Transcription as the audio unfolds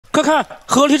看看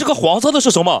河里这个黄色的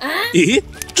是什么？咦，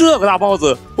这个大棒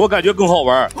子我感觉更好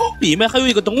玩，里面还有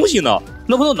一个东西呢，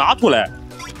能不能拿出来？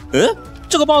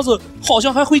这个棒子好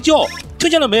像还会叫，听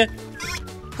见了没？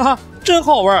哈哈，真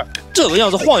好玩，这个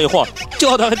样子晃一晃，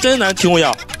叫的还真难听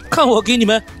呀。看我给你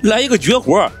们来一个绝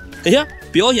活！哎呀，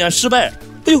表演失败！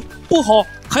哎呦，不好，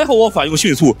还好我反应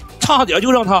迅速，差点就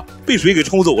让它被水给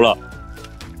冲走了。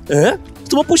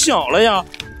怎么不响了呀？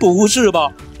不是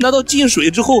吧？难道进水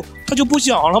之后它就不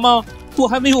响了吗？我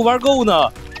还没有玩够呢。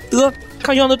得，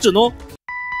看样子只能……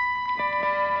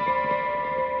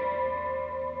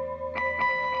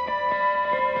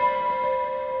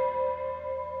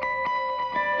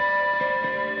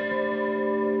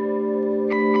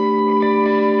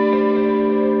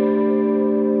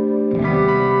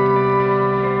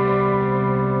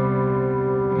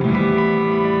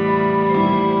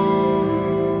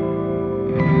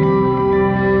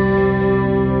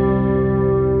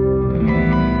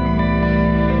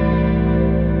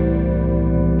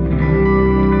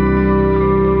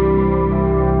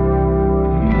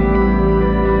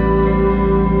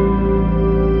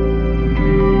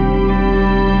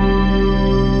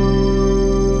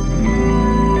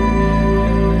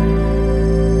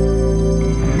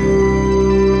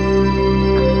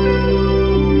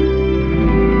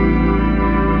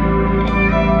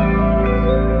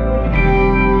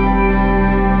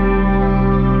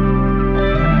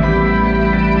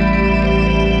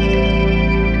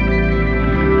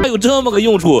有这么个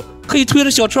用处，可以推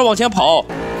着小车往前跑。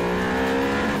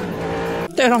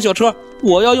带上小车，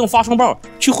我要用发声棒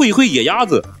去会一会野鸭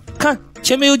子。看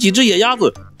前面有几只野鸭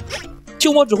子，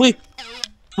听我指挥，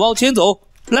往前走，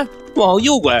来，往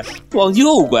右拐，往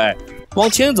右拐，往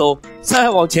前走，再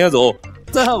往前走，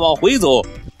再往回走。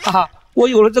哈哈，我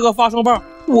有了这个发声棒，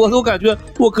我都感觉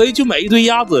我可以去买一堆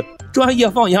鸭子，专业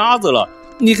放鸭子了。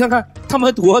你看看它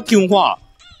们多听话。